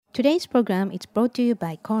Today's program is brought to you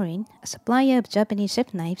by Korin, a supplier of Japanese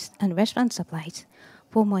chef knives and restaurant supplies.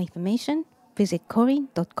 For more information, visit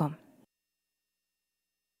korin.com.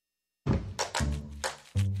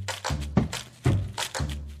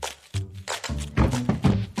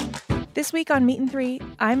 This week on Meat and Three,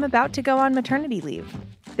 I'm about to go on maternity leave.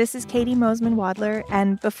 This is Katie Mosman Wadler,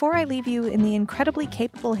 and before I leave you in the incredibly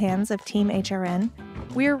capable hands of Team HRN,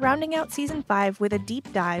 we're rounding out Season 5 with a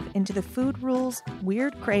deep dive into the food rules,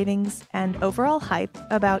 weird cravings, and overall hype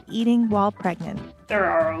about eating while pregnant. There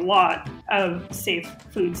are a lot of safe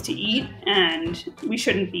foods to eat, and we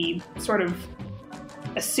shouldn't be sort of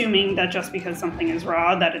assuming that just because something is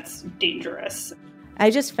raw that it's dangerous. I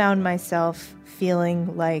just found myself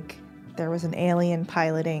feeling like there was an alien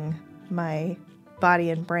piloting my body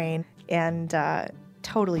and brain, and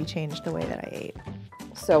totally changed the way that I ate.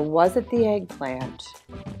 So was it the eggplant?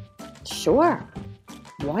 Sure.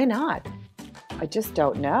 Why not? I just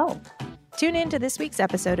don't know. Tune in to this week's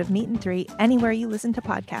episode of Meat and Three anywhere you listen to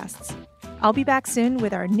podcasts. I'll be back soon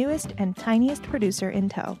with our newest and tiniest producer in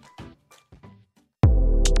tow.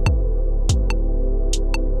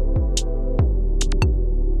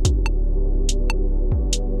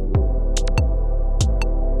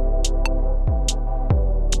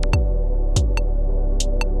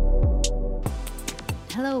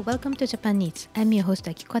 Hello, welcome to Japan Eats. I'm your host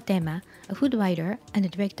Akiko Atema, a food writer and the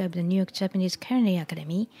director of the New York Japanese Culinary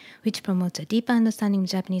Academy, which promotes a deeper understanding of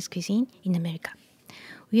Japanese cuisine in America.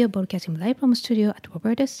 We are broadcasting live from a studio at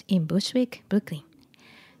Roberta's in Bushwick, Brooklyn.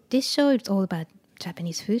 This show is all about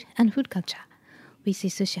Japanese food and food culture. We see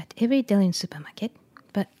sushi at every deli and supermarket,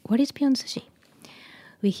 but what is beyond sushi?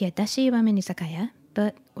 We hear dashi ramen izakaya,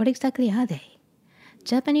 but what exactly are they?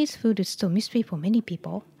 Japanese food is still a mystery for many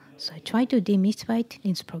people, so I try to demystify it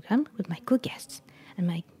in this program with my cool guests.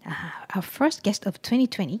 And our first guest of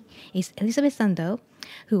 2020 is Elizabeth Sando,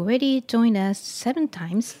 who already joined us 7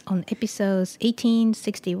 times on episodes 18,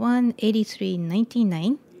 61, 83,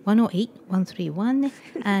 99, 108, 131,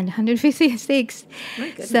 and 156.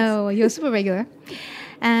 So you're super regular.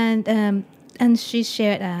 And she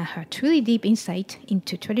shared her truly deep insight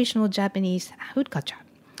into traditional Japanese food culture.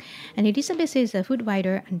 And Elizabeth is a food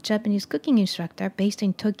writer and Japanese cooking instructor based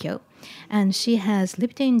in Tokyo, and she has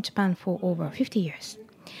lived in Japan for over 50 years.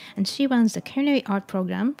 And she runs a culinary art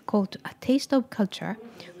program called A Taste of Culture,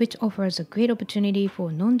 which offers a great opportunity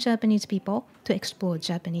for non-Japanese people to explore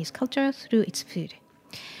Japanese culture through its food.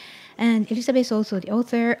 And Elizabeth is also the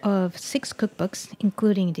author of 6 cookbooks,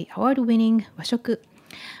 including the award-winning Washoku,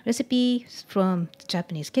 recipes from the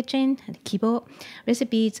Japanese kitchen, and Kibo,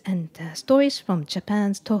 recipes and stories from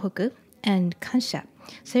Japan's Tohoku, and Kansha,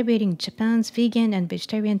 celebrating Japan's vegan and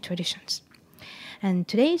vegetarian traditions. And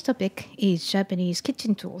today's topic is Japanese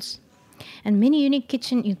kitchen tools. And many unique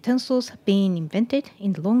kitchen utensils have been invented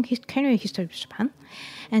in the long culinary history of Japan.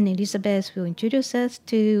 And Elizabeth will introduce us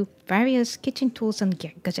to various kitchen tools and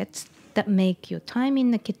gadgets that make your time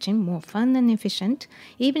in the kitchen more fun and efficient,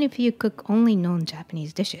 even if you cook only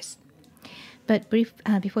non-Japanese dishes. But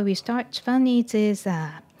before we start, Japan Eats is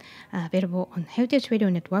available on Heritage Radio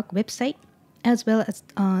Network website, as well as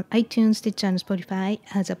on iTunes, Stitcher, and Spotify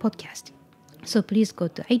as a podcast. So please go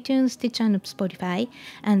to iTunes, Stitcher, and Spotify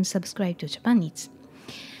and subscribe to Japan Eats.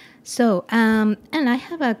 So, and I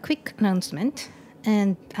have a quick announcement.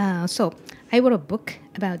 And so I wrote a book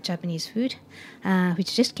about Japanese food,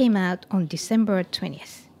 which just came out on December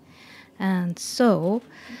 20th. And so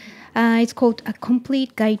it's called A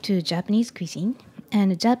Complete Guide to Japanese Cuisine.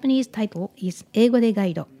 And the Japanese title is 英語でガ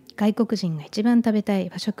イド、外国人が一番食べた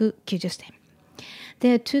い和食90選.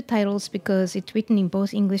 There are 2 titles because it's written in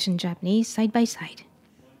both English and Japanese side by side.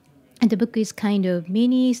 And the book is kind of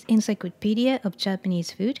mini encyclopedia of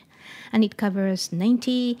Japanese food. And it covers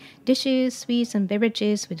 90 dishes, sweets, and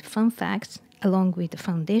beverages with fun facts, along with the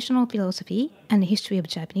foundational philosophy and the history of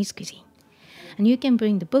Japanese cuisine. And you can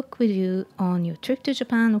bring the book with you on your trip to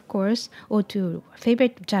Japan, of course, or to your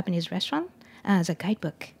favorite Japanese restaurant as a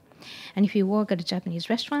guidebook. And if you work at a Japanese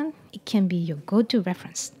restaurant, it can be your go-to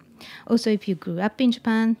reference. Also, if you grew up in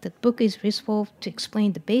Japan, the book is useful to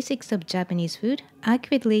explain the basics of Japanese food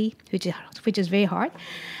accurately, which is very hard,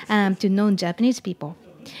 to non-Japanese people.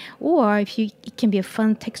 Or it can be a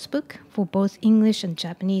fun textbook for both English and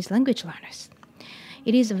Japanese language learners.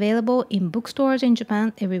 It is available in bookstores in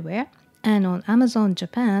Japan everywhere and on Amazon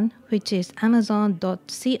Japan, which is amazon.co.jp.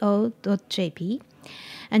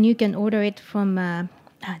 And you can order it from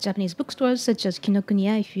Japanese bookstores such as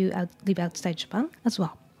Kinokuniya if you live outside Japan as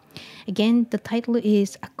well. Again, the title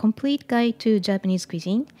is A Complete Guide to Japanese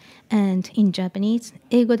Cuisine, and in Japanese,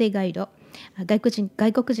 英語でガイド、外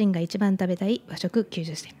国人が一番食べたい和食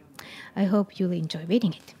90選. I hope you'll enjoy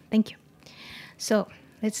reading it. Thank you. So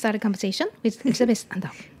let's start a conversation with Elizabeth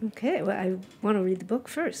Ando. Okay, well, I want to read the book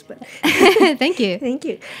first, but Thank you. thank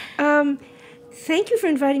you. Thank you for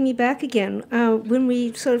inviting me back again. When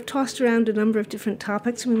we sort of tossed around a number of different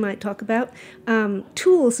topics we might talk about,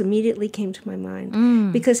 tools immediately came to my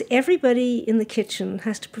mind because everybody in the kitchen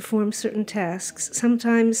has to perform certain tasks.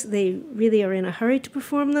 Sometimes they really are in a hurry to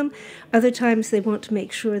perform them. Other times they want to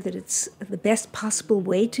make sure that it's the best possible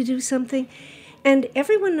way to do something. And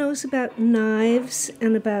everyone knows about knives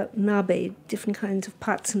and about nabe, different kinds of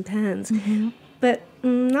pots and pans. But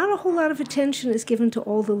not a whole lot of attention is given to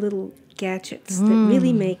all the little gadgets that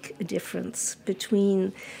really make a difference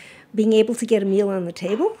between being able to get a meal on the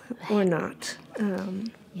table or not.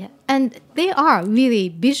 Yeah, and they are really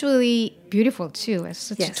visually beautiful too, as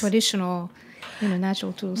such traditional,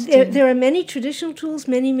 natural tools. There are many traditional tools,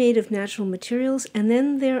 many made of natural materials, and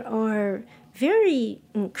then there are very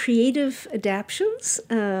creative adaptions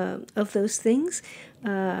of those things.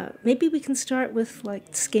 Maybe we can start with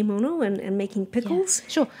like tsukemono and making pickles. Yeah,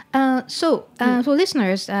 sure. So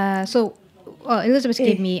listeners, Elizabeth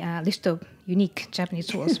gave me a list of unique Japanese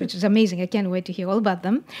tools, which is amazing. I can't wait to hear all about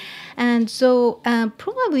them. And so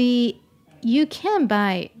probably you can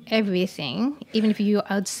buy everything, even if you're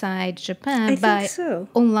outside Japan, I think so.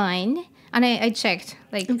 Online. And I checked,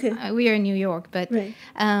 we are in New York, but Right.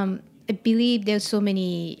 I believe there's so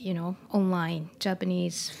many, online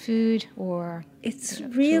Japanese food or... It's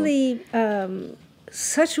really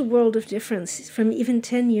such a world of difference from even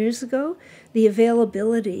 10 years ago, the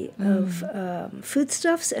availability of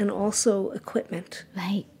foodstuffs and also equipment.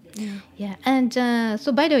 Right. Yeah. And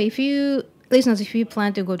so, by the way, if you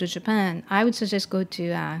plan to go to Japan, I would suggest go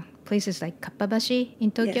to places like Kappabashi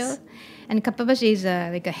in Tokyo. Yes. And Kappabashi is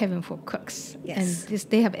like a heaven for cooks. Yes. And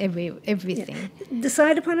they have everything. Yeah.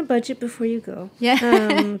 Decide upon a budget before you go.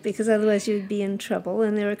 Yeah. Because otherwise you'd be in trouble.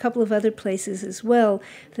 And there are a couple of other places as well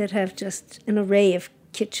that have just an array of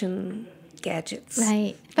kitchen gadgets.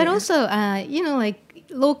 Right. But also, like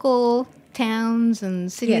local towns and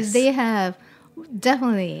cities, they have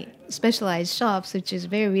definitely specialized shops, which is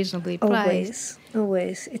very reasonably priced.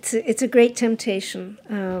 Always. It's a great temptation.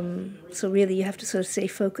 So really you have to sort of stay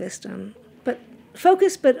focused,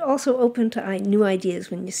 but also open to new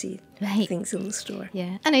ideas when you see things in the store.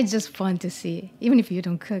 Yeah, and it's just fun to see, even if you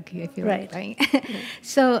don't cook, if you right. Right?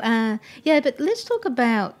 So, but let's talk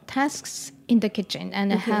about tasks in the kitchen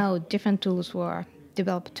and how different tools were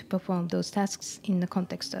developed to perform those tasks in the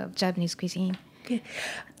context of Japanese cuisine. Okay.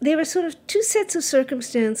 There are sort of two sets of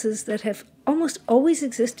circumstances that have almost always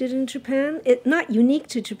existed in Japan. Not unique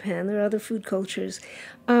to Japan. There are other food cultures.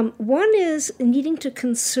 One is needing to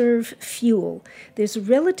conserve fuel. There's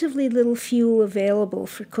relatively little fuel available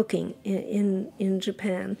for cooking in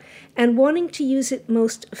Japan, and wanting to use it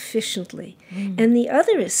most efficiently. And the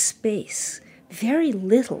other is space. Very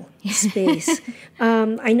little space.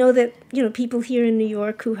 I know that people here in New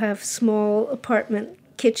York who have small apartment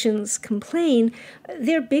kitchens complain.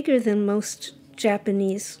 They're bigger than most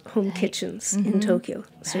Japanese home kitchens in Tokyo,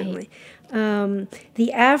 certainly.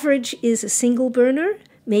 The average is a single burner,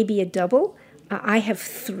 maybe a double. I have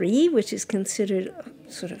 3, which is considered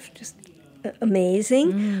sort of just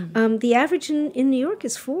amazing. The average in New York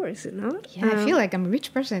is 4, is it not? Yeah, I feel like I'm a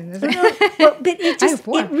rich person. But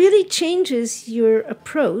it really changes your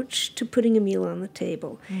approach to putting a meal on the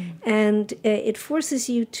table. And it forces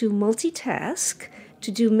you to multitask, to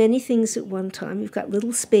do many things at one time. You've got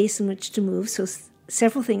little space in which to move, so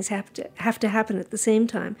several things have to happen at the same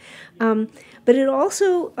time. But it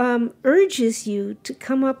also urges you to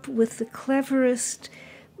come up with the cleverest,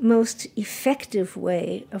 most effective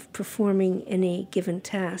way of performing any given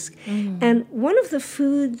task. And one of the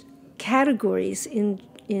food categories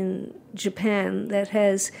in Japan that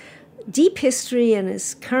has deep history and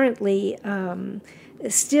is currently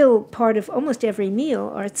still part of almost every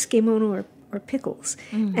meal are tsukemono or pickles.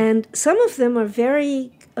 And some of them are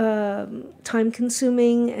very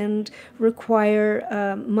time-consuming and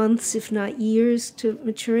require months, if not years, to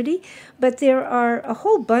maturity. But there are a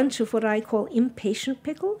whole bunch of what I call impatient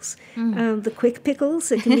pickles, the quick pickles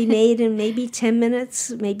that can be made in maybe 10 minutes,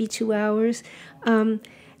 maybe 2 hours. And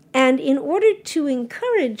in order to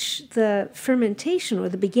encourage the fermentation or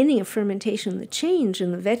the beginning of fermentation, the change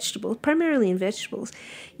in the vegetable, primarily in vegetables,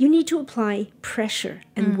 you need to apply pressure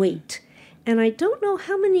and weight. And I don't know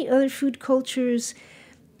how many other food cultures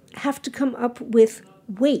have to come up with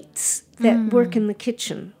weights that work in the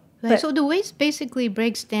kitchen. Right. So the weight basically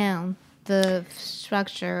breaks down the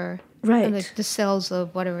structure Right. like the cells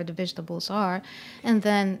of whatever the vegetables are, and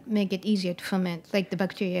then make it easier to ferment, like the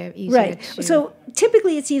bacteria easier Right. to... So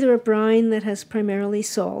typically it's either a brine that has primarily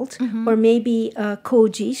salt or maybe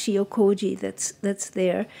koji, shio koji that's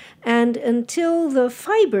there. And until the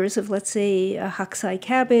fibers of, let's say, a hakusai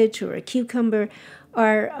cabbage or a cucumber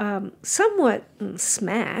are somewhat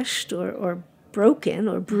smashed or broken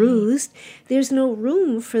or bruised, there's no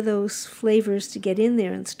room for those flavors to get in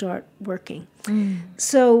there and start working.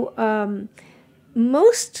 So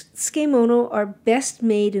most tsukemono are best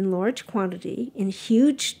made in large quantity in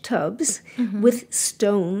huge tubs with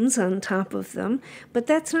stones on top of them, but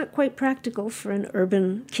that's not quite practical for an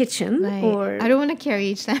urban kitchen. Right. Or I don't want to carry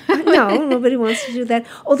each time. no, nobody wants to do that.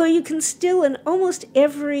 Although you can still, in almost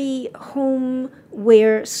every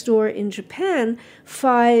homeware store in Japan,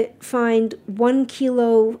 find 1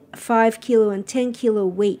 kilo, 5 kilo, and 10 kilo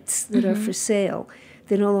weights that are for sale.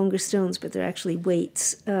 They're no longer stones, but they're actually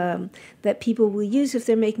weights that people will use if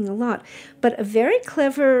they're making a lot. But a very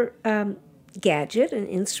clever gadget, an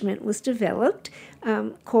instrument, was developed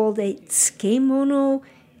called a tsukemono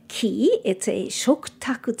ki. It's a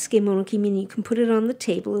shokutaku tsukemono ki, meaning you can put it on the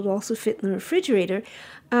table. It'll also fit in the refrigerator.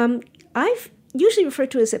 I've usually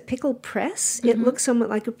referred to it as a pickle press. It looks somewhat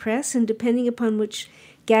like a press, and depending upon which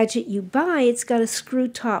gadget you buy, it's got a screw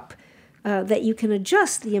top that you can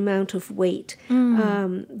adjust the amount of weight.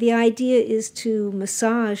 The idea is to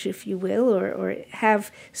massage, if you will, or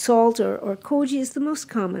have salt or koji is the most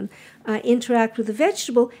common, interact with the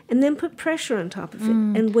vegetable, and then put pressure on top of it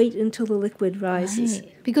and wait until the liquid rises.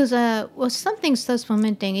 Right. Because well, something starts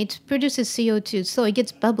fermenting, it produces CO2, so it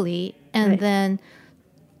gets bubbly, and then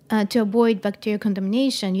to avoid bacterial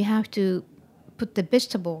contamination, you have to put the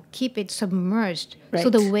vegetable, keep it submerged, so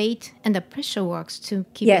the weight and the pressure works to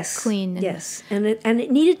keep it clean. Yes, and it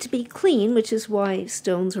needed to be clean, which is why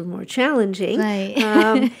stones are more challenging.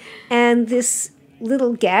 Right. And this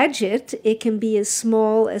little gadget, it can be as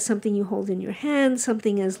small as something you hold in your hand,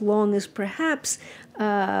 something as long as perhaps,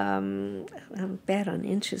 I'm bad on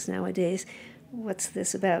inches nowadays, what's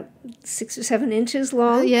this, about 6 or 7 inches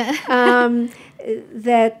long?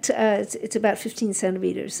 It's about 15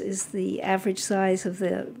 centimeters is the average size of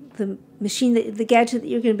the machine, the gadget that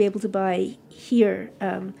you're going to be able to buy here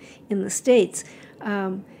in the States.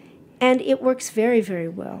 And it works very, very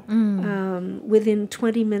well. Within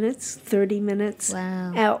 20 minutes, 30 minutes.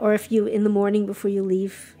 Wow. Or if you, in the morning before you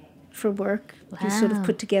leave for work, you sort of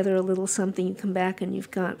put together a little something, you come back and you've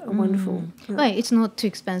got a wonderful... Right, it's not too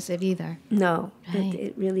expensive either. No,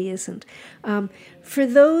 it really isn't. For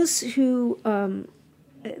those who...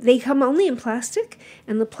 they come only in plastic,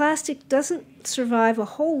 and the plastic doesn't survive a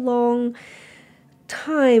whole long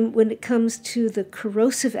time when it comes to the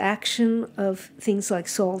corrosive action of things like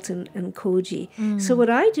salt and koji. So what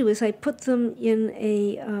I do is I put them in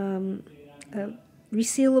a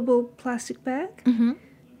resealable plastic bag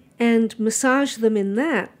and massage them in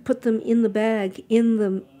that, put them in the bag in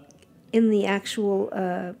the actual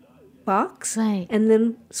box, and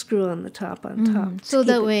then screw on the top on top. So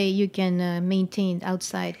that way you can maintain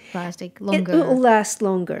outside plastic longer. It will last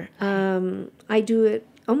longer. I do it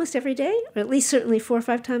almost every day, or at least certainly 4 or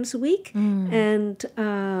 5 times a week, and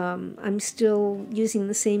I'm still using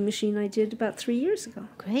the same machine I did about 3 years ago.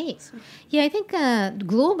 Great. So. Yeah, I think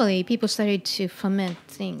globally people started to ferment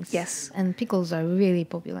things. Yes. And pickles are really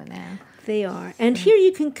popular now. They are. And here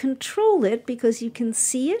you can control it because you can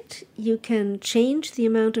see it. You can change the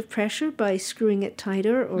amount of pressure by screwing it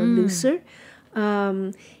tighter or looser.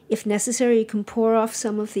 If necessary, you can pour off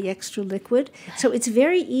some of the extra liquid. So it's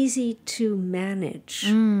very easy to manage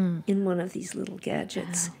in one of these little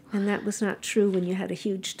gadgets. Wow. And that was not true when you had a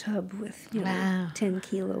huge tub with 10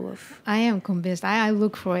 kilo of... I am convinced. I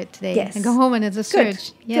look for it today. Yes. I go home and it's a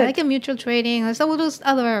search. Good. Yeah, Good. like a mutual trading. Or some of those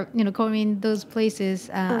other, Korean, those places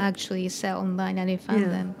actually sell online, and I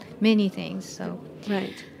found them many things. So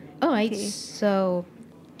Right. All right. Okay.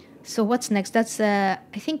 So what's next? That's, I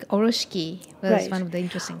think, oroshiki was one of the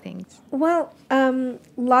interesting things. Well,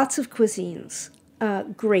 lots of cuisines.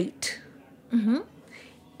 Grate.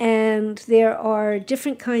 And there are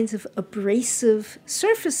different kinds of abrasive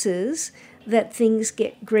surfaces that things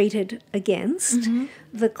get grated against.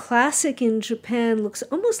 The classic in Japan looks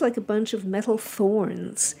almost like a bunch of metal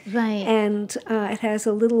thorns. Right. And it has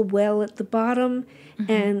a little well at the bottom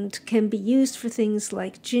and can be used for things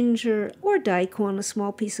like ginger or daikon, a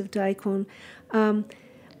small piece of daikon.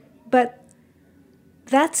 But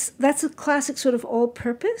that's a classic sort of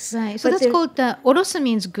all-purpose. Right. So that's called, orosu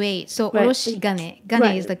means grate. So oroshigane.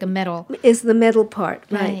 Gane is like a metal. Is the metal part,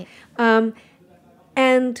 right.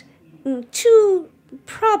 And two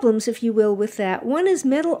problems, if you will, with that. One is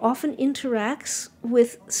metal often interacts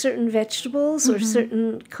with certain vegetables or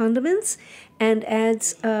certain condiments and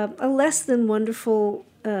adds a less than wonderful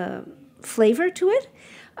flavor to it.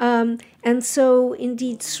 And so,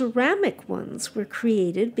 indeed, ceramic ones were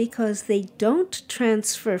created because they don't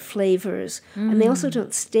transfer flavors, and they also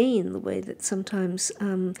don't stain the way that sometimes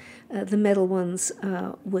the metal ones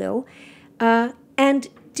will. And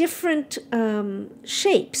different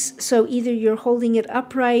shapes. So either you're holding it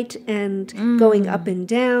upright and going up and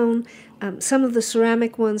down. Some of the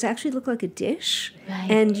ceramic ones actually look like a dish,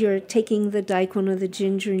 and you're taking the daikon or the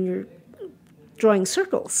ginger and you're drawing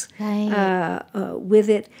circles with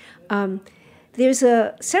it. There's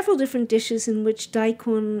several different dishes in which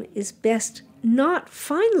daikon is best not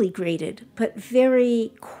finely grated, but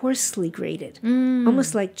very coarsely grated,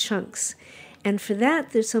 almost like chunks. And for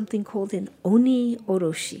that, there's something called an oni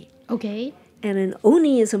oroshi. Okay. And an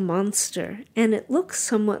oni is a monster, and it looks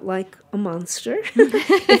somewhat like a monster,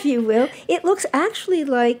 if you will. It looks actually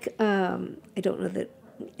like, I don't know that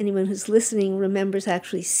anyone who's listening remembers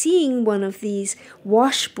actually seeing one of these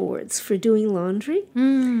washboards for doing laundry,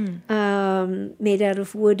 made out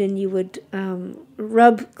of wood, and you would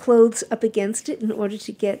rub clothes up against it in order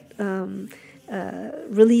to get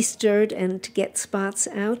release dirt and to get spots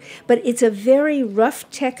out. But it's a very rough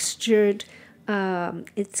textured,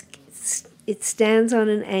 it stands on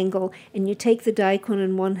an angle, and you take the daikon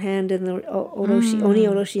in one hand and the oni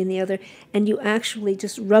oroshi in the other, and you actually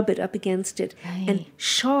just rub it up against it, and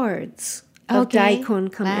shards of daikon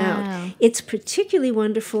come out. It's particularly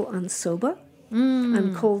wonderful on soba,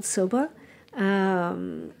 on cold soba,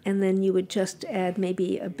 and then you would just add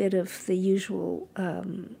maybe a bit of the usual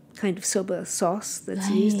kind of soba sauce that's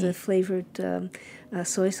used, the flavored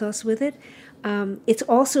soy sauce with it. It's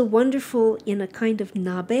also wonderful in a kind of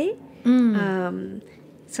nabe.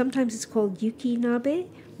 Sometimes it's called yuki nabe,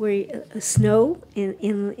 where snow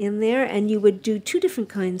in there, and you would do two different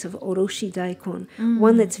kinds of oroshi daikon.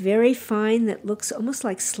 One that's very fine, that looks almost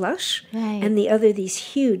like slush, and the other these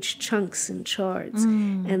huge chunks and shards.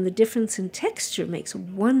 And the difference in texture makes a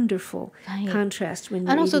wonderful contrast when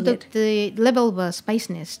you're eating it. And also the level of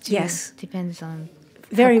spiciness, too, depends on...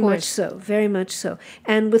 Very much so.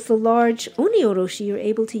 And with the large oni oroshi, you're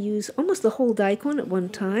able to use almost the whole daikon at one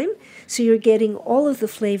time. So you're getting all of the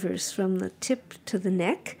flavors from the tip to the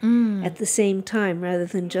neck at the same time, rather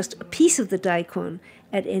than just a piece of the daikon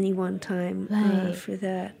at any one time for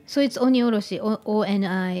that. So it's oni oroshi,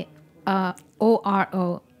 O-N-I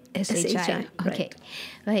O-R-O-S-H-I. Okay.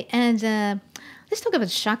 Right. And let's talk about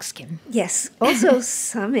shark skin. Yes. Also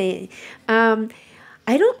same.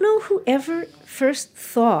 I don't know who ever first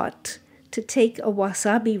thought to take a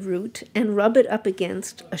wasabi root and rub it up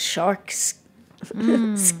against a shark's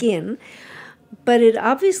skin, but it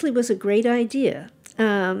obviously was a great idea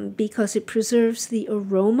because it preserves the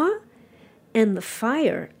aroma and the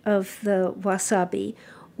fire of the wasabi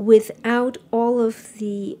without all of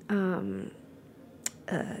the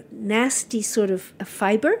nasty sort of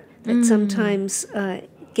fiber that sometimes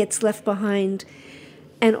gets left behind.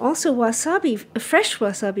 And also wasabi, a fresh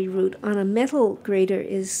wasabi root on a metal grater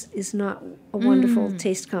is not a wonderful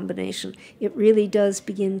taste combination. It really does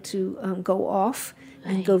begin to go off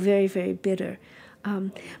and go very, very bitter.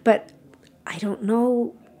 But I don't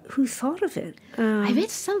know who thought of it. I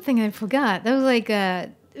read something I forgot. That was like,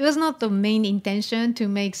 it was not the main intention to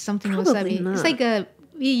make something Probably wasabi. not. It's like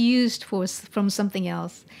reused from something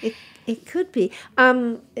else. It could be.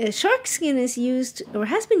 Shark skin is used, or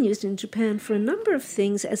has been used in Japan for a number of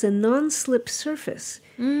things as a non-slip surface.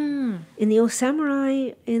 In the old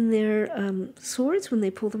samurai, in their swords, when they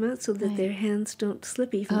pull them out so that their hands don't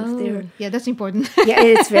slip, even if they're... Yeah, that's important. Yeah,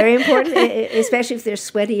 it's very important, especially if they're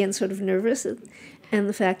sweaty and sort of nervous, and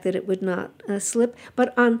the fact that it would not slip.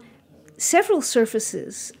 But on several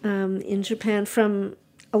surfaces in Japan from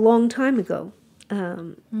a long time ago,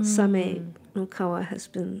 same no kawa has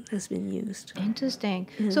been used. Interesting.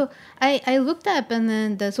 So I looked up, and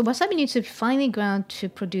then so wasabi needs to be finely ground to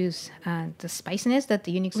produce the spiciness, the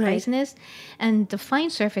unique spiciness, and the fine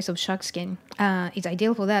surface of shark skin is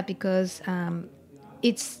ideal for that because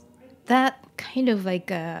it's that kind of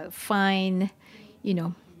like fine,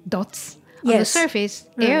 dots on the surface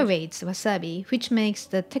aerates wasabi, which makes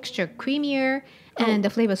the texture creamier and the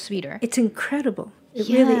flavor sweeter. It's incredible. It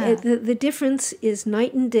really, the difference is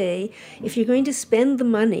night and day. If you're going to spend the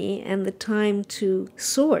money and the time to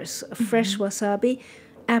source a fresh wasabi,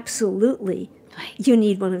 absolutely, you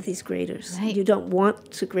need one of these graters. You don't want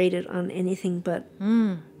to grate it on anything but...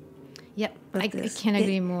 Yep, I can't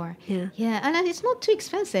agree more. Yeah, and it's not too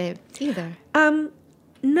expensive either.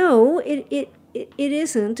 No, it it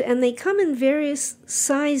isn't, and they come in various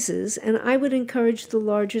sizes, and I would encourage the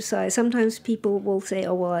larger size. Sometimes people will say,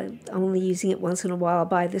 oh, well, I'm only using it once in a while, I'll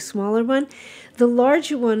buy the smaller one. The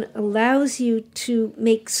larger one allows you to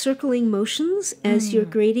make circling motions as you're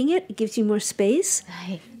grating it. It gives you more space.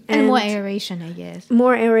 Right. And more aeration, I guess.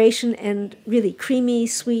 More aeration and really creamy,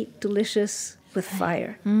 sweet, delicious with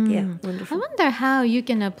fire. Yeah, wonderful. I wonder how you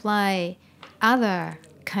can apply other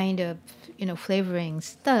kind of, flavoring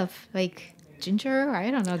stuff like ginger, or I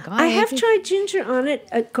don't know, garlic. I have tried ginger on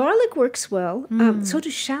it. Garlic works well. So do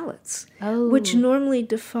shallots, which normally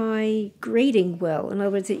defy grating well. In other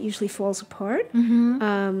words, it usually falls apart.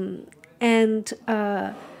 And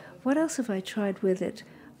what else have I tried with it?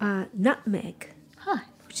 Nutmeg,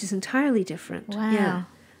 which is entirely different. Wow. Yeah.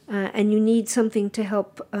 And you need something to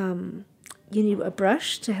help... you need a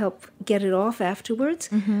brush to help get it off afterwards,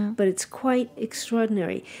 but it's quite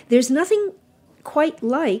extraordinary. There's nothing quite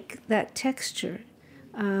like that texture.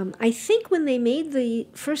 I think when they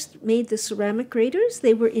first made the ceramic graters,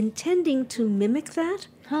 they were intending to mimic that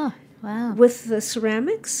with the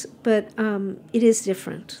ceramics, but it is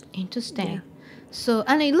different. Interesting. Yeah. So,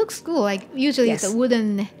 and it looks cool. Like usually it's a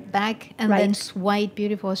wooden back and then Right. white,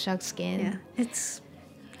 beautiful shark skin. Yeah, it's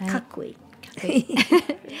Right. kakui.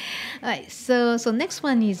 Right. So next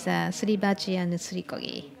one is suribachi and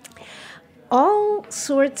surikogi. All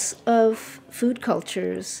sorts of food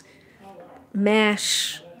cultures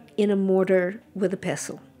mash in a mortar with a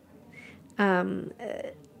pestle.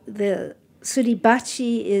 The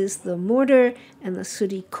suribachi is the mortar and the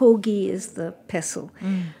surikogi is the pestle.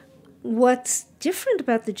 What's different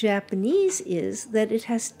about the Japanese is that it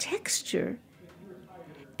has texture,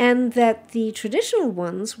 and that the traditional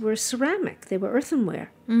ones were ceramic. They were earthenware.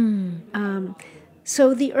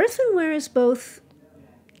 So the earthenware is both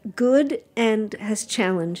good and has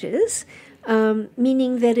challenges,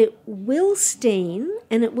 meaning that it will stain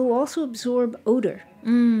and it will also absorb odor.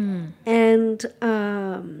 And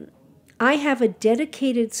I have a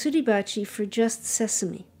dedicated suribachi for just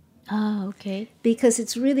sesame, Oh, okay. because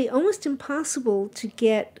it's really almost impossible to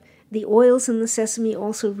get the oils in the sesame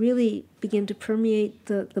also really begin to permeate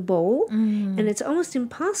the bowl, and it's almost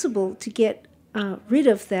impossible to get rid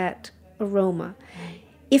of that aroma.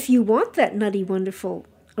 If you want that nutty, wonderful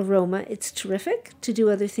aroma, it's terrific to do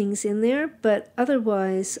other things in there, but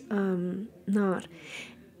otherwise not.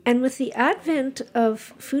 And with the advent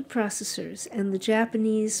of food processors, and the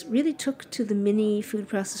Japanese really took to the mini food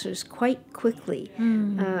processors quite quickly,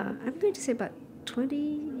 I'm going to say about 20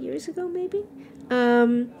 years ago maybe,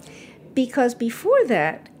 because before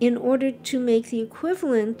that, in order to make the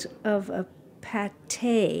equivalent of a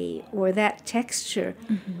pate or that texture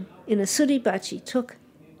in a suribachi took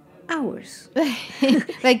hours.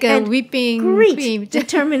 Like a And whipping Great cream.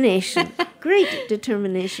 determination. Great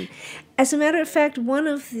determination. As a matter of fact, one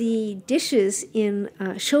of the dishes in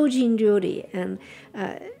shojin ryori, and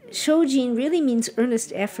shojin really means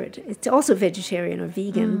earnest effort. It's also vegetarian or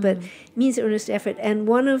vegan, but it means earnest effort. And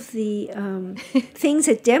one of the things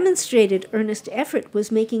that demonstrated earnest effort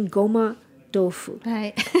was making goma tofu.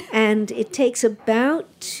 Right. And it takes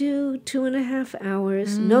about 2.5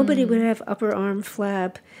 hours. Nobody would have upper arm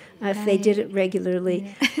flab if they did it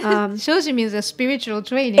regularly. Shoji means a spiritual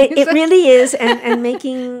training. It really is, and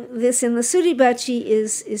making this in the suribachi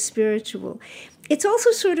is spiritual. It's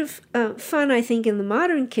also sort of fun, I think, in the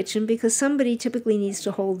modern kitchen, because somebody typically needs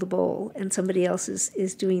to hold the bowl and somebody else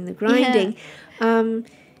is doing the grinding.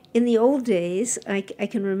 In the old days, I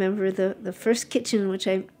can remember the first kitchen in which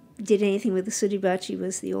I did anything with the suribachi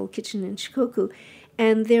was the old kitchen in Shikoku.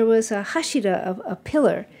 And there was a hashira, a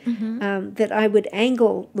pillar, that I would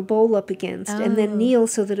angle the bowl up against and then kneel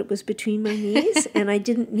so that it was between my knees. And I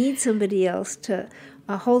didn't need somebody else to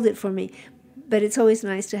hold it for me. But it's always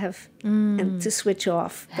nice to have and to switch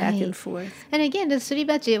off back and forth. And again, the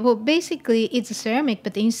suribachi, well, basically it's a ceramic,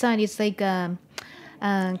 but the inside it's like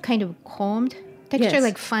kind of combed texture, Yes.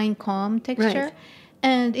 like fine comb texture. Right.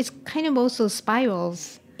 And it's kind of also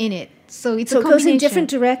spirals in it. So it's So a it goes combination. in different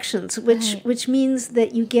directions, which Right. which means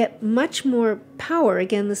that you get much more power.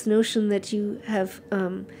 Again, this notion that you have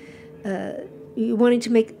you wanting to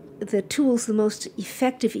make the tools the most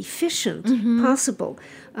effective, efficient possible.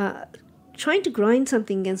 Trying to grind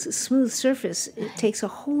something against a smooth surface, it takes a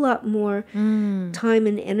whole lot more time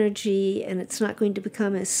and energy, and it's not going to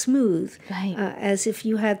become as smooth Right. as if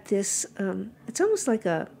you had this. It's almost like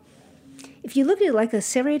if you look at it like a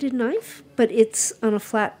serrated knife, but it's on a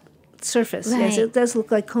flat surface. Yes, Right. it does look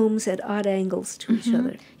like combs at odd angles to each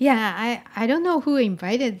other. Yeah, I don't know who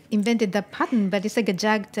invented the pattern, but it's like a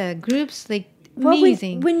jagged groups, like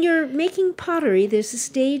amazing. When you're making pottery, there's a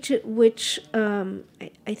stage at which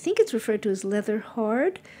I think it's referred to as leather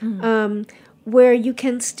hard, where you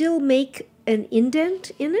can still make an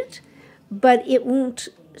indent in it, but it won't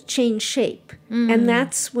change shape. And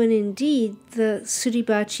that's when indeed the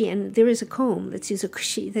suribachi, and there is a comb that's used, a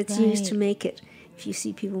kushi, that's used to make it. If you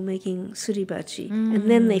see people making suribachi, and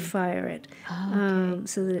then they fire it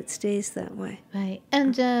so that it stays that way. Right.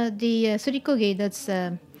 And the surikogi, that's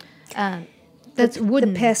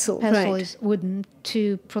wooden. The pestle right. is wooden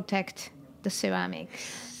to protect the ceramics.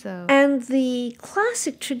 So. And the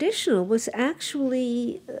classic traditional was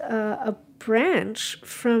actually a branch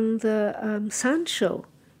from the sansho,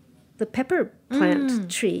 the pepper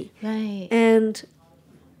plant tree. Right. And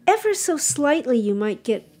ever so slightly you might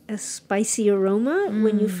get a spicy aroma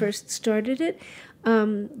when you first started it.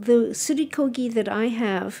 The surikogi that I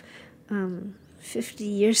have 50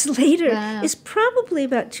 years later is probably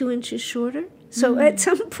about 2 inches shorter. So at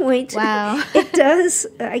some point, it does,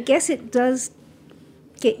 I guess it does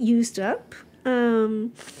get used up.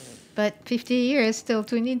 But 50 years, still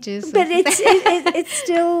 2 inches. So. But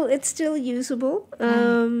it's still usable.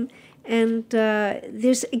 And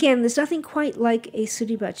there's nothing quite like a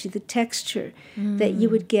suribachi, the texture that you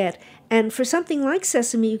would get. And for something like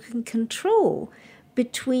sesame, you can control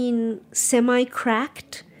between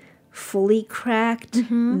semi-cracked, fully cracked,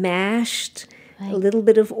 mashed, a little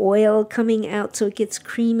bit of oil coming out so it gets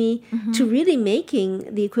creamy, to really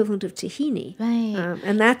making the equivalent of tahini. Right.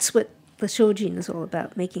 And that's what the shojin is all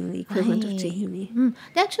about, making the equivalent of tahini.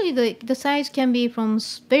 Actually, the size can be from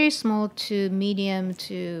very small to medium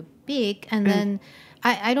to big, and then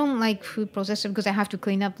I don't like food processor because I have to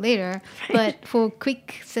clean up later. But for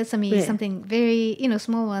quick sesame, something very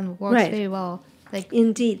small one works very well. Like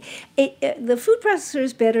indeed, the food processor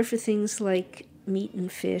is better for things like meat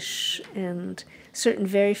and fish and certain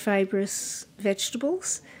very fibrous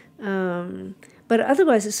vegetables. But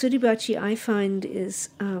otherwise, the suribachi I find is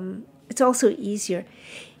it's also easier.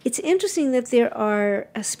 It's interesting that there are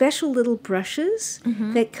special little brushes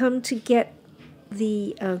that come to get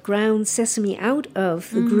the ground sesame out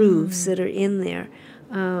of the grooves that are in there.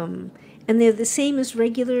 And they're the same as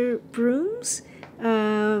regular brooms,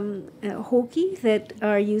 hoki, that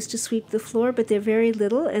are used to sweep the floor, but they're very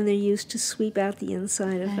little, and they're used to sweep out the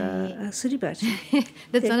inside of a suribachi.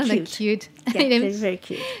 That's another cute Yeah, they're very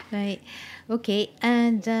cute. Right. Okay,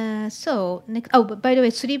 and so next. Oh, but by the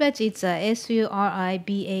way, suribachi it's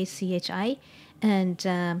suribachi, and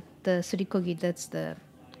the surikogi, that's the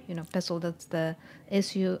pestle, that's the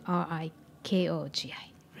surikogi.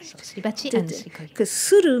 So suribachi and surikogi. Because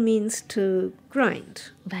suru means to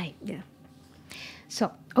grind. Right. Yeah.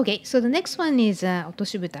 So okay, so the next one is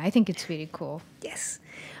otoshibuta. I think it's really cool. Yes.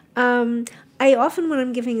 I often, when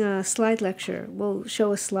I'm giving a slide lecture, will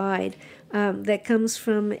show a slide that comes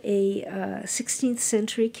from a 16th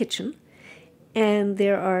century kitchen, and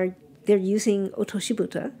they're using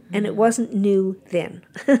otoshibuta, and it wasn't new then.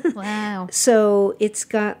 Wow. So it's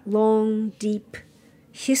got long, deep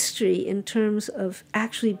history in terms of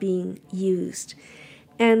actually being used.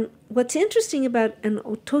 And what's interesting about an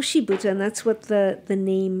otoshibuta, and that's what the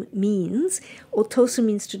name means, otosu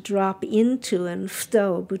means to drop into, and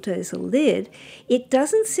futa or buta is a lid. It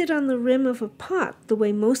doesn't sit on the rim of a pot the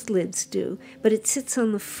way most lids do, but it sits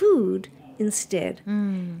on the food instead.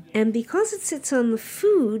 And because it sits on the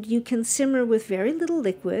food, you can simmer with very little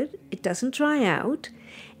liquid. It doesn't dry out.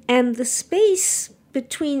 And the space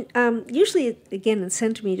between, usually, again, in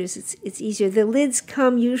centimeters, it's easier. The lids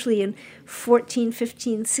come usually in 14,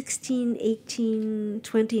 15, 16, 18,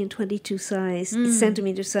 20, and 22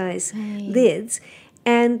 centimeter size lids.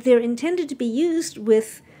 And they're intended to be used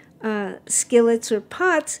with skillets or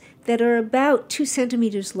pots that are about 2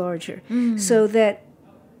 centimeters larger. So that,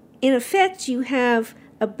 in effect, you have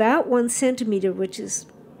about 1 centimeter, which is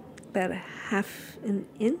about a half an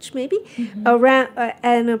inch maybe, around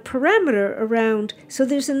and a parameter around, so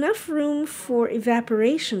there's enough room for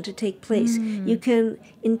evaporation to take place. You can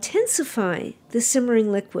intensify the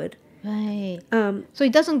simmering liquid. Right. So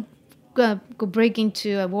it doesn't go break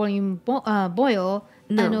into a boiling boil,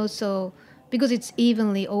 and also because it's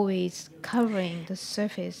evenly always covering the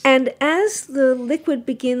surface. And as the liquid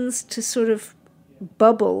begins to sort of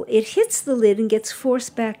bubble, it hits the lid and gets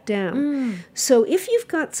forced back down. So if you've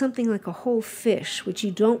got something like a whole fish, which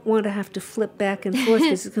you don't want to have to flip back and forth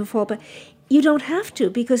because it's going to fall back, you don't have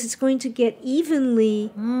to, because it's going to get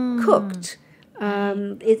evenly cooked.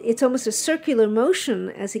 It's almost a circular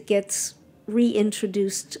motion as it gets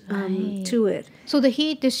reintroduced to it. So the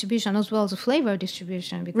heat distribution as well as the flavor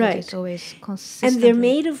distribution, because Right. it's always consistent. And they're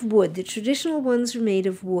made of wood. The traditional ones are made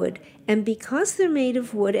of wood. And because they're made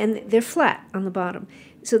of wood, and they're flat on the bottom,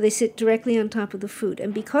 so they sit directly on top of the food.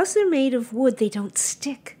 And because they're made of wood, they don't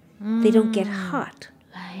stick. They don't get hot.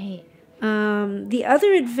 Right. The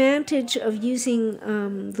other advantage of using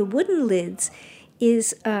the wooden lids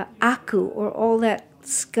is aku, or all that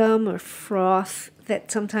scum or froth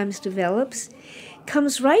that sometimes develops,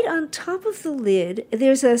 comes right on top of the lid.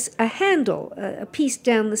 There's a handle, a piece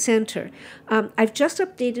down the center. I've just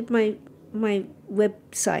updated my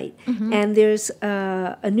website, and there's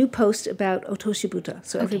a new post about otoshibuta,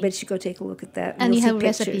 so everybody should go take a look at that. And you'll you see have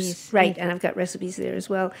pictures. recipes. Right, and I've got recipes there as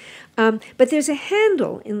well. But there's a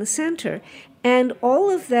handle in the center, and all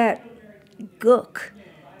of that gook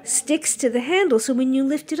sticks to the handle, so when you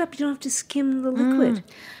lift it up, you don't have to skim the liquid.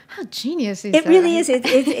 How genius is It that? really is.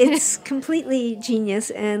 It's completely genius,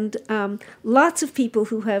 and lots of people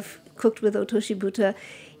who have cooked with otoshibuta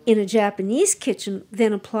in a Japanese kitchen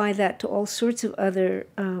then apply that to all sorts of other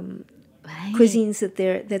cuisines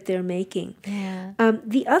that they're making. Yeah.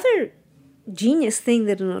 The other genius thing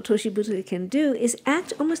that an otoshibuta can do is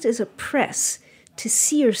act almost as a press to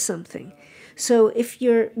sear something. So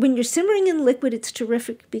when you're simmering in liquid, it's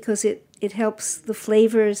terrific because it helps the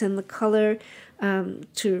flavors and the color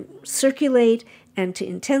to circulate and to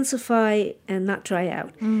intensify and not dry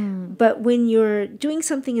out. But when you're doing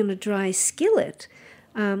something in a dry skillet,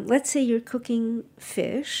 let's say you're cooking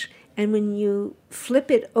fish, and when you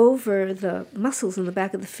flip it over, the muscles in the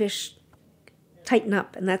back of the fish tighten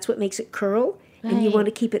up, and that's what makes it curl, and you want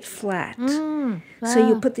to keep it flat. So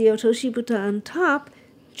you put the otoshibuta on top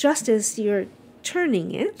just as you're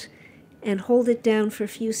turning it, and hold it down for a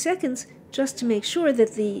few seconds just to make sure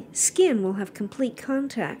that the skin will have complete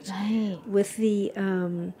contact with the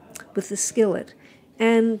skillet.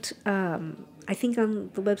 And I think on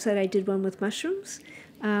the website I did one with mushrooms.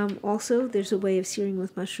 Also, there's a way of searing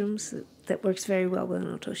with mushrooms that works very well with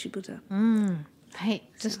an otoshibuta. Right.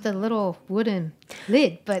 Just a little wooden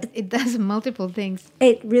lid, but it does multiple things.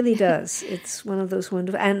 It really does. It's one of those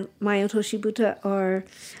wonderful. And my otoshibuta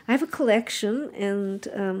I have a collection, and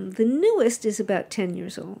the newest is about 10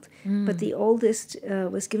 years old. But the oldest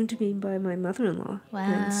was given to me by my mother-in-law. Wow.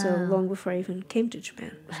 And so long before I even came to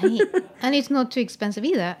Japan. Right. And it's not too expensive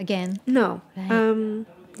either, again. No. Right.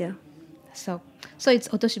 Yeah. So it's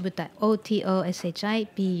otoshibuta, otoshibuta,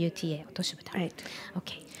 otoshibuta. Right.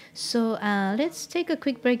 Okay. So let's take a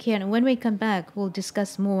quick break here, and when we come back, we'll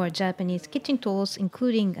discuss more Japanese kitchen tools,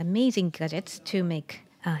 including amazing gadgets to make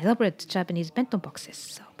elaborate Japanese bento boxes.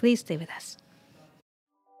 So please stay with us.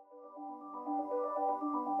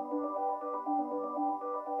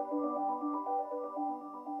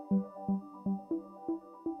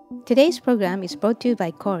 Today's program is brought to you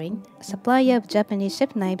by Korin, a supplier of Japanese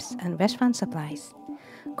chef knives and restaurant supplies.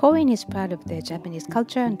 Korin is proud of their Japanese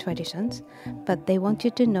culture and traditions, but they want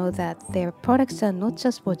you to know that their products are not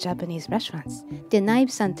just for Japanese restaurants. Their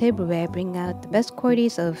knives and tableware bring out the best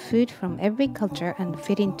qualities of food from every culture and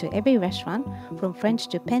fit into every restaurant, from French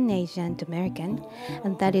to Pan Asian to American,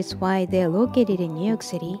 and that is why they are located in New York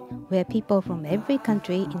City, where people from every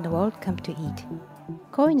country in the world come to eat.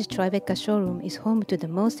 Korin's Tribeca showroom is home to the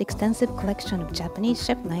most extensive collection of Japanese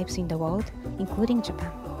chef knives in the world, including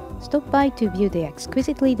Japan. Stop by to view their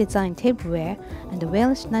exquisitely designed tableware and the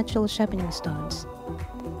Welsh natural sharpening stones.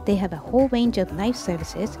 They have a whole range of knife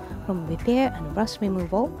services, from repair and rust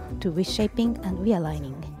removal to reshaping and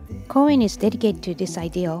realigning. Korin is dedicated to this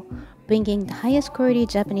ideal, bringing the highest quality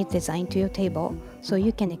Japanese design to your table so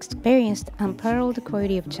you can experience the unparalleled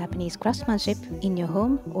quality of Japanese craftsmanship in your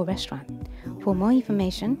home or restaurant. For more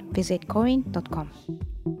information, visit korin.com.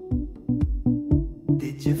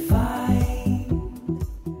 Did you find?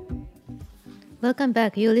 Welcome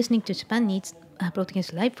back. You're listening to Japan Needs,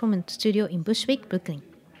 broadcast live from a studio in Bushwick, Brooklyn.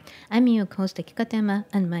 I'm your host, Kikatema,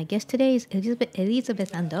 and my guest today is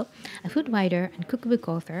Elizabeth Ando, a food writer and cookbook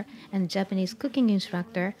author and Japanese cooking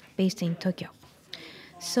instructor based in Tokyo.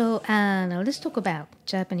 So now let's talk about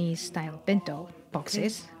Japanese-style bento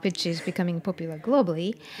boxes, which is becoming popular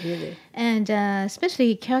globally. Really? And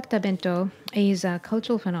especially character bento is a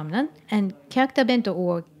cultural phenomenon, and character bento,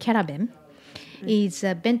 or karaben, is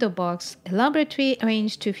a bento box elaborately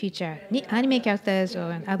arranged to feature anime characters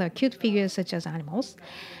or other cute figures such as animals.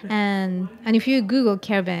 And if you Google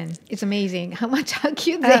karaben, it's amazing how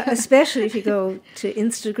cute they are. Especially if you go to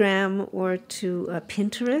Instagram or to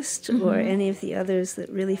Pinterest or any of the others that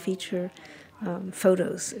really feature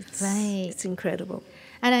photos. It's incredible.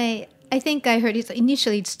 And I think I heard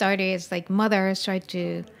initially it started as like mothers try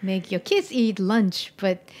to make your kids eat lunch,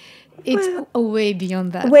 but It's way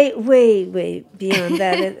beyond that. Way beyond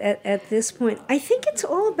that at this point. I think it's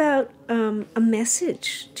all about a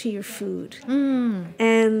message to your food.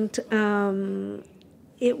 And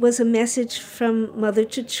it was a message from mother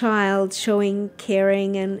to child showing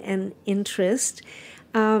caring and interest.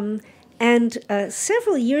 And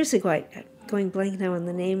several years ago, I'm going blank now on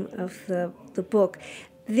the name of the book,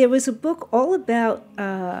 there was a book all about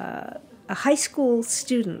a high school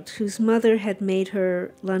student whose mother had made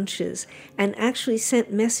her lunches and actually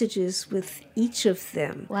sent messages with each of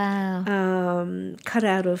them. Wow. Cut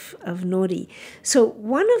out of nori. So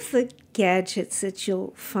one of the gadgets that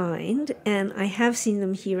you'll find, and I have seen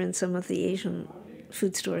them here in some of the Asian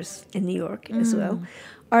food stores in New York as well,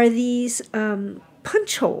 are these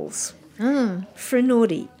punch holes for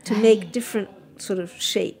nori to make different sort of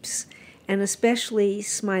shapes, and especially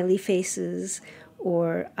smiley faces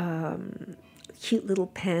or cute little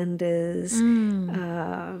pandas.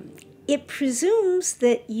 It presumes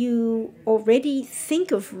that you already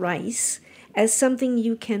think of rice as something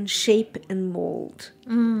you can shape and mold.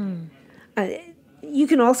 You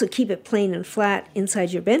can also keep it plain and flat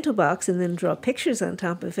inside your bento box and then draw pictures on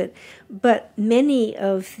top of it. But many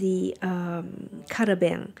of the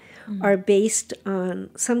karabeng are based on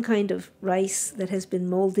some kind of rice that has been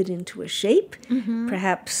molded into a shape,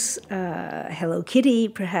 perhaps Hello Kitty,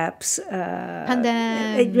 perhaps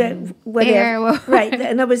Panda, whatever. Right.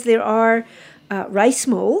 In other words, there are rice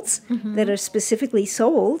molds that are specifically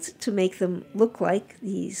sold to make them look like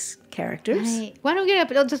these characters. Right. When we get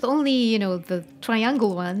up, just only, the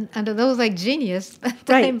triangle one, and those like genius.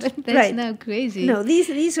 Right. But that's now crazy. No,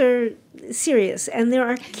 these are serious, and there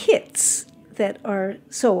are kits that are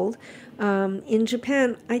sold. In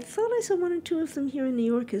Japan, I thought I saw one or two of them here in New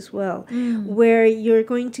York as well, where you're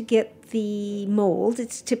going to get the mold.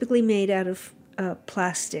 It's typically made out of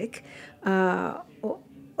plastic.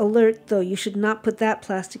 Alert, though, you should not put that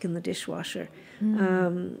plastic in the dishwasher.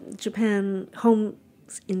 Homes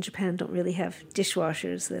in Japan don't really have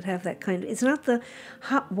dishwashers that have that kind of... It's not the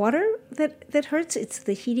hot water that hurts, it's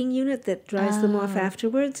the heating unit that dries them off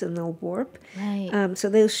afterwards, and they'll warp. Right. So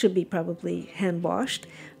those should be probably hand-washed.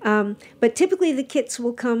 But typically the kits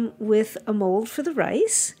will come with a mold for the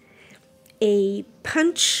rice, a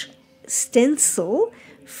punch stencil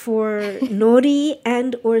for nori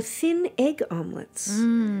and or thin egg omelets.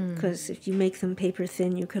 Because if you make them paper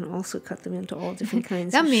thin, you can also cut them into all different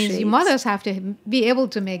kinds that of means shapes. your mothers have to be able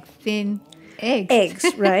to make thin eggs.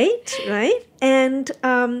 Eggs, right? And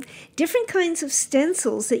different kinds of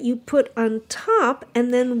stencils that you put on top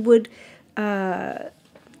and then would...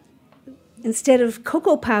 instead of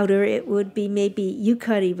cocoa powder, it would be maybe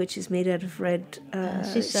yukari, which is made out of red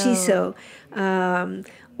shiso,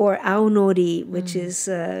 or aonori, which is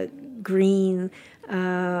green.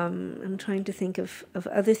 I'm trying to think of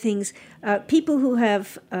other things. People who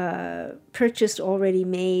have purchased already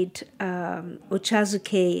made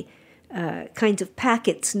ochazuke kinds of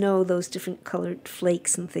packets know those different colored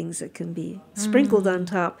flakes and things that can be sprinkled on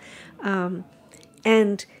top.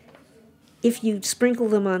 And if you sprinkle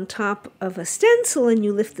them on top of a stencil and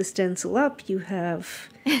you lift the stencil up, you have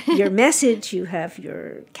your message, you have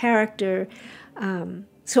your character.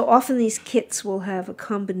 So often these kits will have a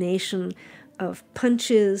combination of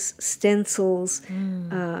punches, stencils,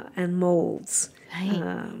 and molds,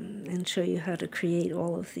 and show you how to create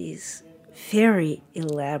all of these very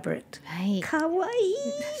elaborate, kawaii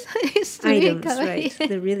items. Right?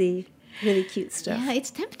 They're really, really cute stuff. Yeah, it's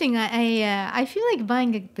tempting. I feel like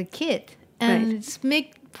buying the kit and it's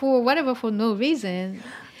make for no reason.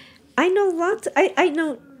 I know lots. I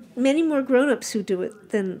know many more grown-ups who do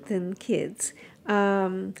it than kids.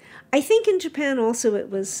 I think in Japan also it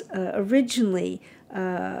was originally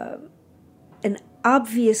an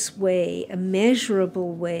obvious way, a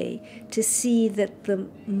measurable way to see that the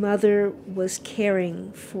mother was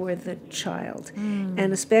caring for the child.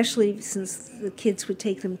 And especially since the kids would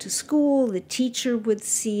take them to school, the teacher would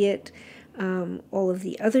see it. All of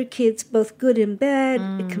the other kids, both good and bad,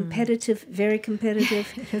 competitive, very competitive.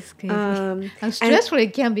 That's crazy. How stressful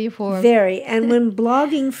it can be for... Very. And when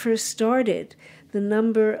blogging first started, the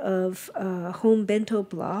number of home bento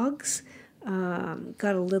blogs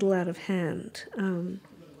got a little out of hand.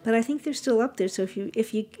 But I think they're still up there. So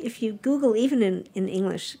if you Google, even in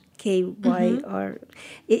English, KYR,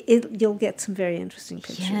 you'll get some very interesting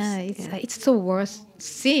pictures. Yeah, it's so worth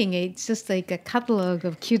seeing it. It's just like a catalog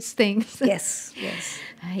of cute things. Yes.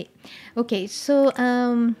 Right. Okay, so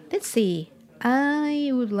let's see.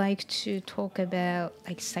 I would like to talk about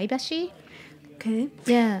like saibashi. Okay.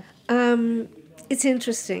 Yeah. It's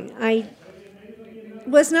interesting. I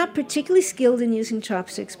was not particularly skilled in using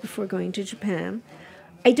chopsticks before going to Japan.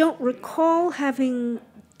 I don't recall having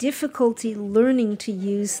difficulty learning to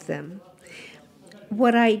use them.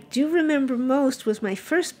 What I do remember most was my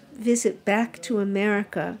first visit back to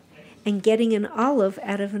America and getting an olive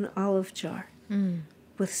out of an olive jar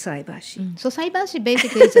with saibashi. So saibashi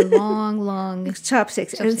basically is a long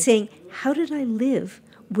Chopsticks. And saying, how did I live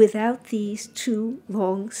without these two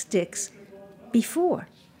long sticks before?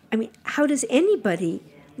 I mean, how does anybody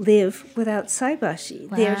live without saibashi?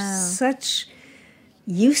 Wow. They're such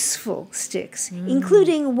useful sticks,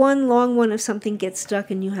 including one long one if something gets stuck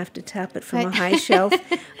and you have to tap it from a high shelf.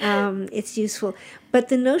 It's useful. But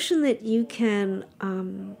the notion that you can,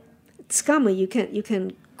 tsukama, you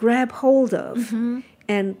can grab hold of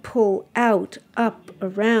and pull out, up,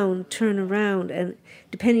 around, turn around, and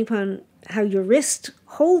depending upon how your wrist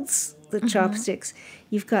holds the chopsticks,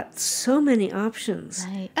 you've got so many options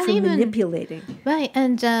And for even manipulating. Right,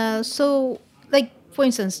 and so, like, for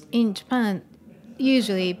instance, in Japan,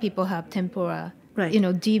 usually people have tempura,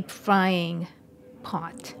 Right. Deep frying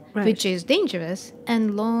pot, Right. which is dangerous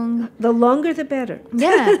and long. The longer the better.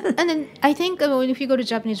 Yeah, and then I think if you go to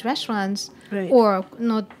Japanese restaurants Right. or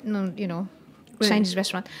Chinese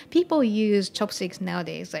restaurant, people use chopsticks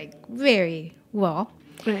nowadays like very well.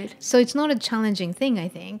 Right, So it's not a challenging thing, I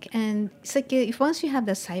think. And it's like if once you have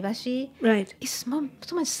the saibashi, right. it's so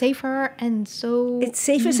much safer and so It's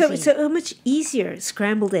safer, easy. so it's so much easier.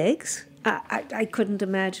 Scrambled eggs. I couldn't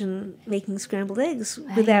imagine making scrambled eggs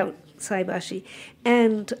without saibashi.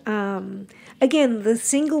 And again, the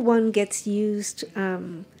single one gets used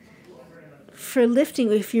for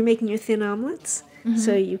lifting if you're making your thin omelets.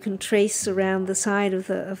 So you can trace around the side of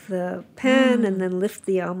the pan and then lift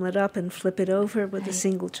the omelet up and flip it over with a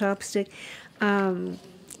single chopstick.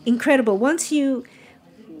 Incredible. Once you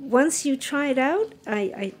try it out,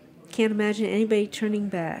 I can't imagine anybody turning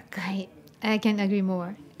back. Right. I can agree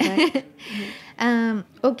more.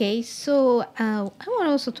 Okay, so I want to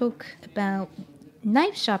also talk about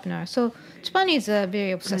knife sharpener. So Japan is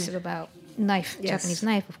very obsessive about knife, Yes. Japanese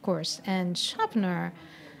knife, of course, and sharpener.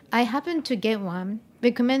 I happened to get one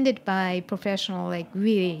recommended by professional, like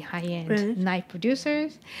really high-end knife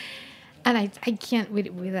producers, and I can't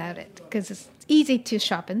without it because it's easy to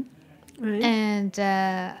sharpen, Right. and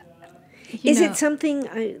Is it something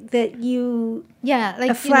that you yeah,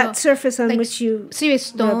 like a flat surface on like which you serious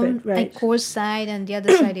stone, rub it, right. like coarse side, and the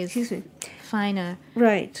other side is Excuse me. finer.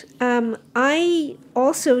 Right. I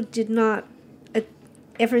also did not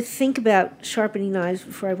ever think about sharpening knives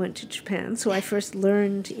before I went to Japan. So I first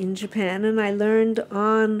learned in Japan, and I learned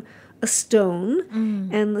on a stone,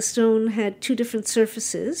 and the stone had two different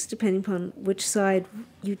surfaces depending upon which side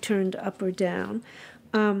you turned up or down.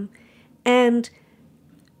 And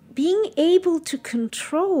being able to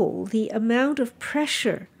control the amount of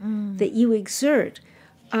pressure that you exert,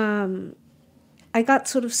 I got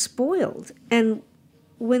sort of spoiled. And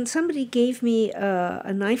when somebody gave me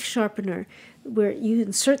a knife sharpener where you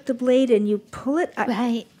insert the blade and you pull it,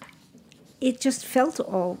 Right. it just felt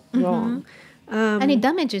all wrong. And it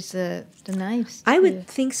damages the knives. I too. would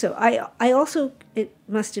think so. I also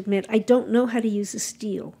must admit, I don't know how to use a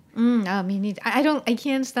steel. I mean, I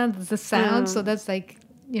can't stand the sound, so that's like,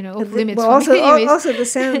 off limits Well, for me. anyways. also the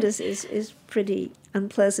sound is pretty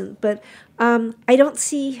unpleasant. But I don't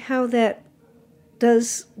see how that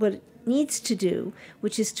does what it needs to do,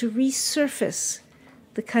 which is to resurface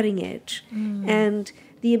the cutting edge. And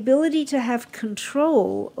the ability to have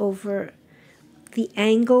control over the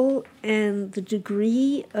angle and the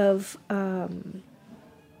degree of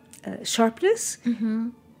sharpness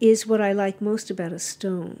is what I like most about a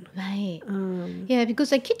stone. Right. Yeah,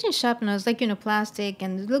 because like kitchen sharpeners, like, plastic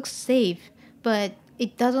and it looks safe, but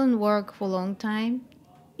it doesn't work for a long time.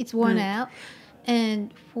 It's worn out.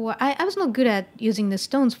 And I was not good at using the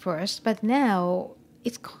stones first, but now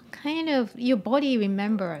it's kind of, your body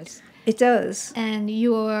remembers. It does. And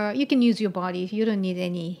you can use your body. You don't need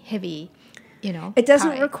any heavy, It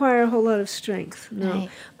doesn't power. require a whole lot of strength, no.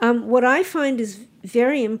 Right. What I find is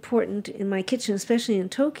very important in my kitchen, especially in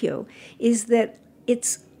Tokyo, is that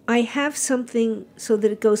I have something so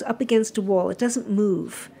that it goes up against a wall. It doesn't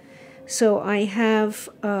move. So I have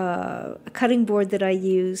a cutting board that I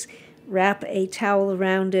use, wrap a towel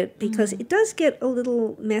around it, because it does get a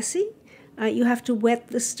little messy. You have to wet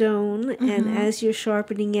the stone, and as you're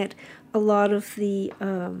sharpening it, a lot of the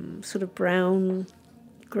sort of brown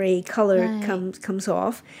gray color comes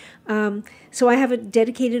off. So I have a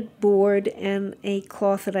dedicated board and a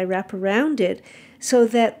cloth that I wrap around it so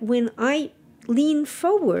that when I lean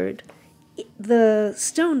forward, the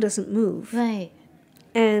stone doesn't move. Right.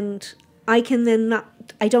 And I can then not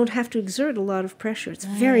I don't have to exert a lot of pressure. It's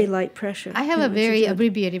very light pressure. I have a very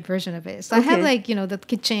abbreviated version of it. So I have like, the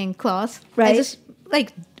kitchen cloth. Right. I just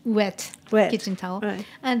like wet kitchen towel. Right.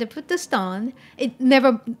 And I put the stone. It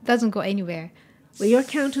never doesn't go anywhere. Well, your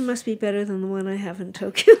counter must be better than the one I have in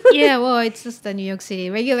Tokyo. Yeah, well, it's just a New York City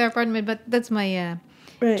regular apartment, but that's my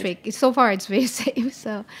trick. So far, it's very safe.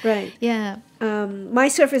 So right. Yeah. My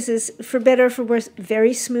surface is, for better or for worse,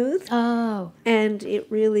 very smooth. Oh. And it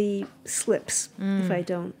really slips if I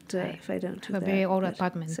don't do that. A very old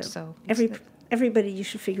apartment, so everybody, you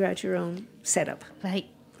should figure out your own setup. Right.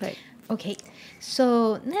 Right. Okay.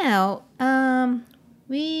 So now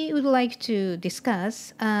we would like to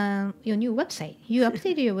discuss your new website. You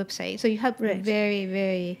updated your website, so you have a very,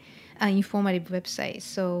 very informative website.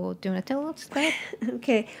 So do you want to tell us that?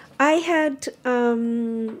 Okay. I had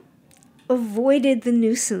avoided the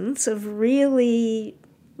nuisance of really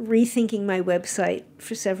rethinking my website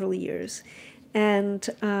for several years. And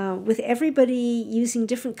with everybody using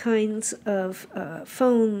different kinds of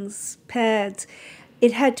phones, pads,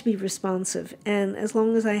 it had to be responsive. And as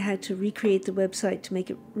long as I had to recreate the website to make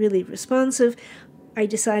it really responsive, I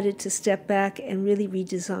decided to step back and really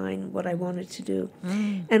redesign what I wanted to do.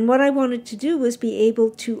 And what I wanted to do was be able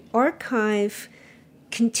to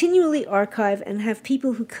continually archive, and have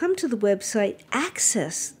people who come to the website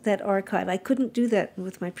access that archive. I couldn't do that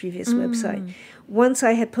with my previous website. Once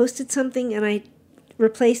I had posted something and I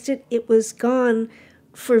replaced it, it was gone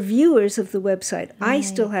for viewers of the website. I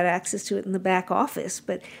still had access to it in the back office,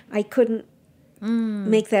 but I couldn't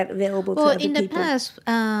make that available to other people. Well, in the past,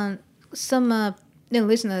 some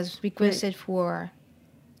listeners requested for,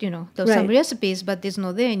 some recipes, but it's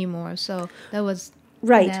not there anymore. So that was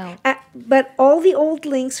right. But all the old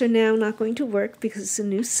links are now not going to work because it's a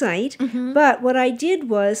new site. But what I did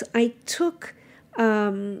was I took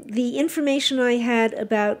the information I had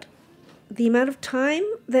about the amount of time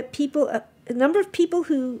that people, the number of people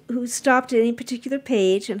who stopped at any particular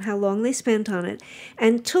page and how long they spent on it,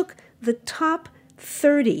 and took the top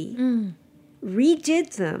 30,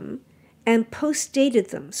 redid them, and post-dated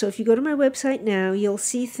them. So if you go to my website now, you'll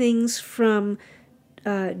see things from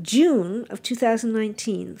June of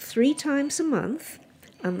 2019, 3 times a month,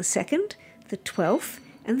 on the 2nd, the 12th,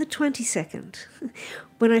 and the 22nd.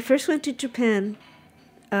 When I first went to Japan,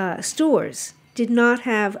 stores did not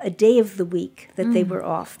have a day of the week that they were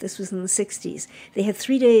off. This was in the 60s. They had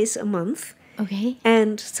 3 days a month. Okay.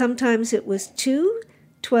 And sometimes it was 2,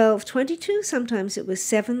 12, 22. Sometimes it was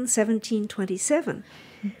 7, 17, 27.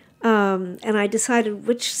 And I decided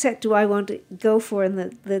which set do I want to go for. And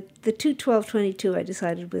the 2, 12, 22 I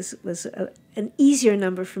decided was an easier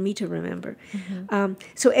number for me to remember.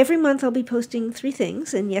 So every month I'll be posting 3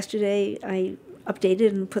 things. And yesterday I updated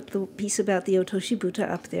and put the piece about the Otoshibuta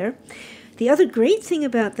up there. The other great thing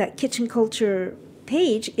about that kitchen culture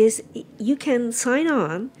page is you can sign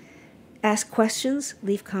on, ask questions,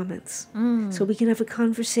 leave comments. So we can have a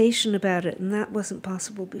conversation about it, and that wasn't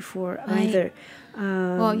possible before either.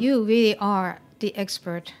 Well, you really are the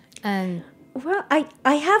expert. And well,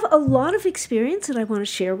 I have a lot of experience that I want to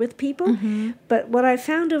share with people, but what I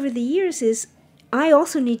found over the years is I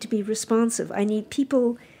also need to be responsive. I need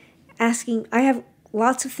people asking. I have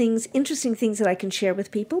lots of things, interesting things that I can share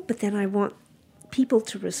with people, but then I want people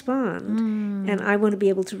to respond, and I want to be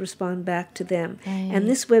able to respond back to them. And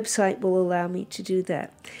this website will allow me to do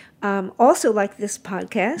that. Also, like this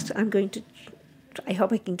podcast, I'm going to, I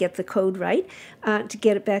hope I can get the code right, to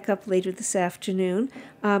get it back up later this afternoon.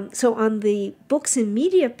 So on the Books and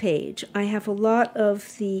Media page, I have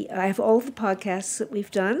I have all the podcasts that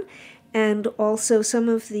we've done, and also some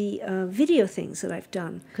of the video things that I've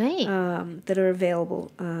done. Great. That are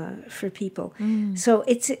available for people. So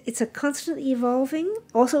it's a constantly evolving.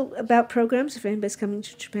 Also about programs, if anybody's coming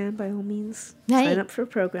to Japan, by all means, sign up for a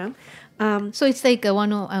program. So it's like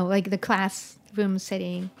like the classroom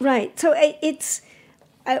setting. Right. So it's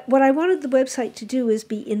what I wanted the website to do is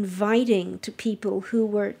be inviting to people who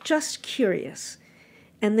were just curious,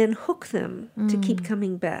 and then hook them to keep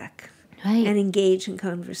coming back. Right. And engage in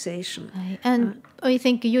conversation. Right. And I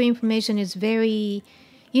think your information is very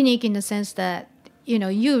unique in the sense that,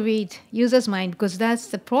 you read users' mind because that's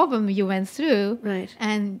the problem you went through. Right.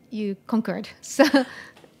 And you conquered. So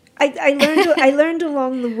I learned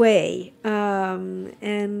along the way.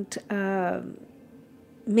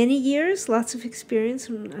 Many years, lots of experience,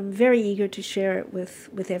 and I'm very eager to share it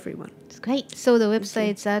with everyone. It's great. So the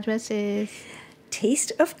website's address is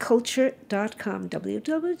tasteofculture.com,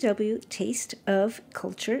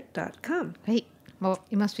 www.tasteofculture.com. Great. Well,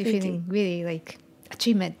 you must be feeling really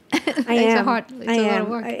achievement. I It's am. a lot of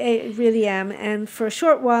work. I really am. And for a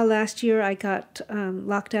short while last year, I got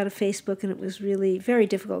locked out of Facebook, and it was really very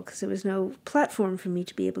difficult because there was no platform for me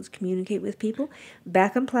to be able to communicate with people.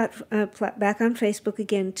 Back on back on Facebook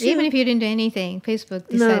again too. Even if you didn't do anything, Facebook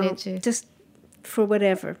decided to. Just for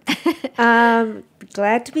whatever.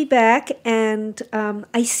 Glad to be back, and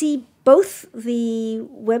I see both the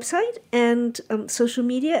website and social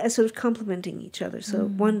media as sort of complementing each other. So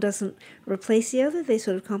one doesn't replace the other, they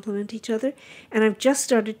sort of complement each other. And I've just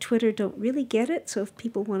started Twitter, don't really get it. So if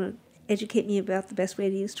people want to educate me about the best way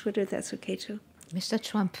to use Twitter, that's okay too. Mr.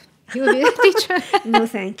 Trump. You will be the teacher. No,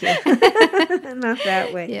 thank you. Not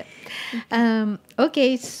that way. Yeah.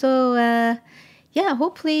 Okay, so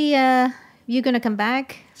hopefully you're going to come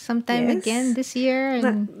back sometime again this year.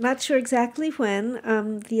 And not sure exactly when.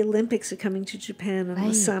 The Olympics are coming to Japan in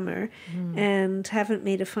the summer, and haven't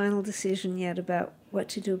made a final decision yet about what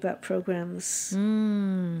to do about programs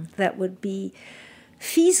that would be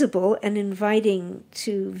feasible and inviting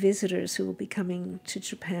to visitors who will be coming to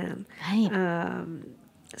Japan. Right.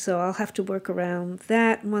 So I'll have to work around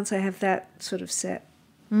that. And once I have that sort of set,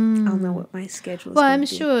 I'll know what my schedule is Well, going I'm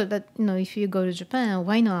to be. sure that, if you go to Japan,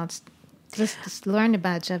 why not just learn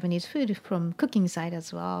about Japanese food from cooking side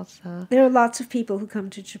as well. So there are lots of people who come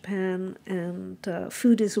to Japan, and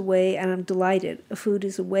food is a way, and I'm delighted, food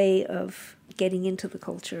is a way of getting into the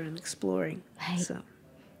culture and exploring. Right. So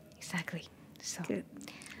exactly. So good.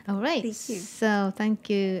 All right. Thank you. So thank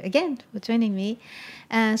you again for joining me.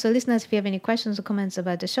 So listeners, if you have any questions or comments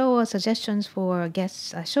about the show or suggestions for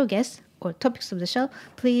guests, show guests, or topics of the show,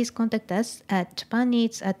 please contact us at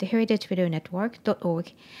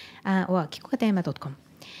japaneats@heritageradionetwork.org or kikokatayama.com.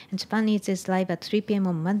 And Japan Eats is live at 3 p.m.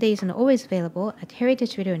 on Mondays and always available at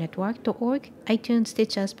heritageradionetwork.org, iTunes,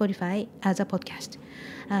 Stitcher, Spotify as a podcast.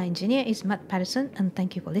 Engineer is Matt Patterson, and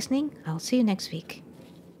thank you for listening. I'll see you next week.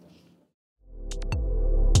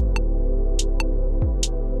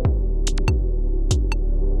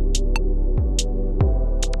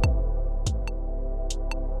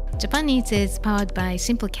 Japan Eats is powered by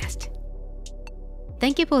Simplecast.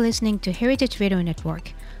 Thank you for listening to Heritage Radio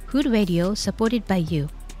Network, food radio supported by you.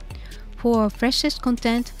 For freshest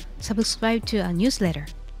content, subscribe to our newsletter.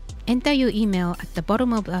 Enter your email at the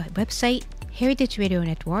bottom of our website,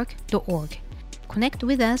 heritageradionetwork.org. Connect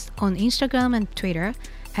with us on Instagram and Twitter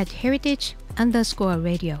at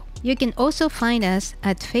heritage_radio. You can also find us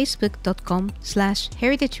at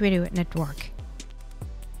facebook.com/Heritage Radio Network.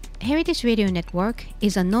 Heritage Radio Network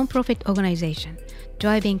is a non-profit organization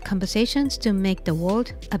driving conversations to make the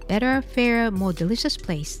world a better, fairer, more delicious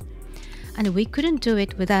place. And we couldn't do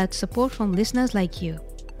it without support from listeners like you.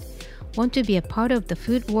 Want to be a part of the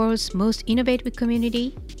food world's most innovative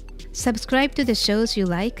community? Subscribe to the shows you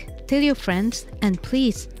like, tell your friends, and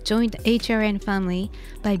please join the HRN family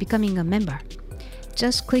by becoming a member.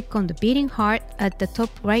 Just click on the beating heart at the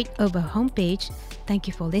top right of our homepage. Thank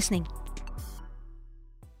you for listening.